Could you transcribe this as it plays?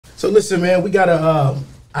So listen, man, we gotta.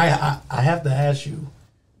 I have to ask you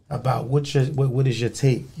about what is your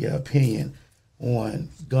take, your opinion on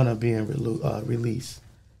Gunna being released.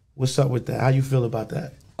 What's up with that? How you feel about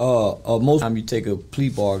that? Most time you take a plea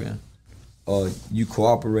bargain, you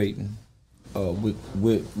cooperating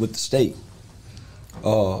with the state.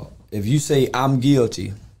 If you say I'm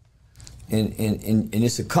guilty, and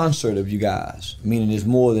it's a concert of you guys, meaning there's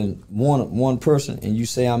more than one person, and you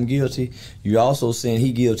say I'm guilty, you're also saying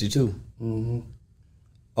he guilty too.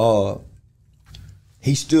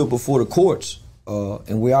 He stood before the courts,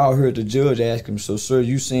 and we all heard the judge ask him, so sir,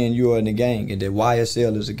 you saying you're in a gang and that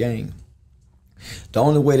YSL is a gang. The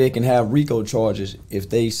only way they can have RICO charges if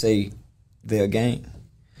they say they're a gang.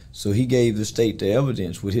 So he gave the state the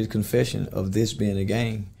evidence with his confession of this being a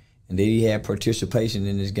gang and that he had participation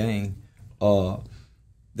in this gang.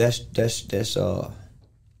 That's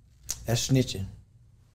snitching.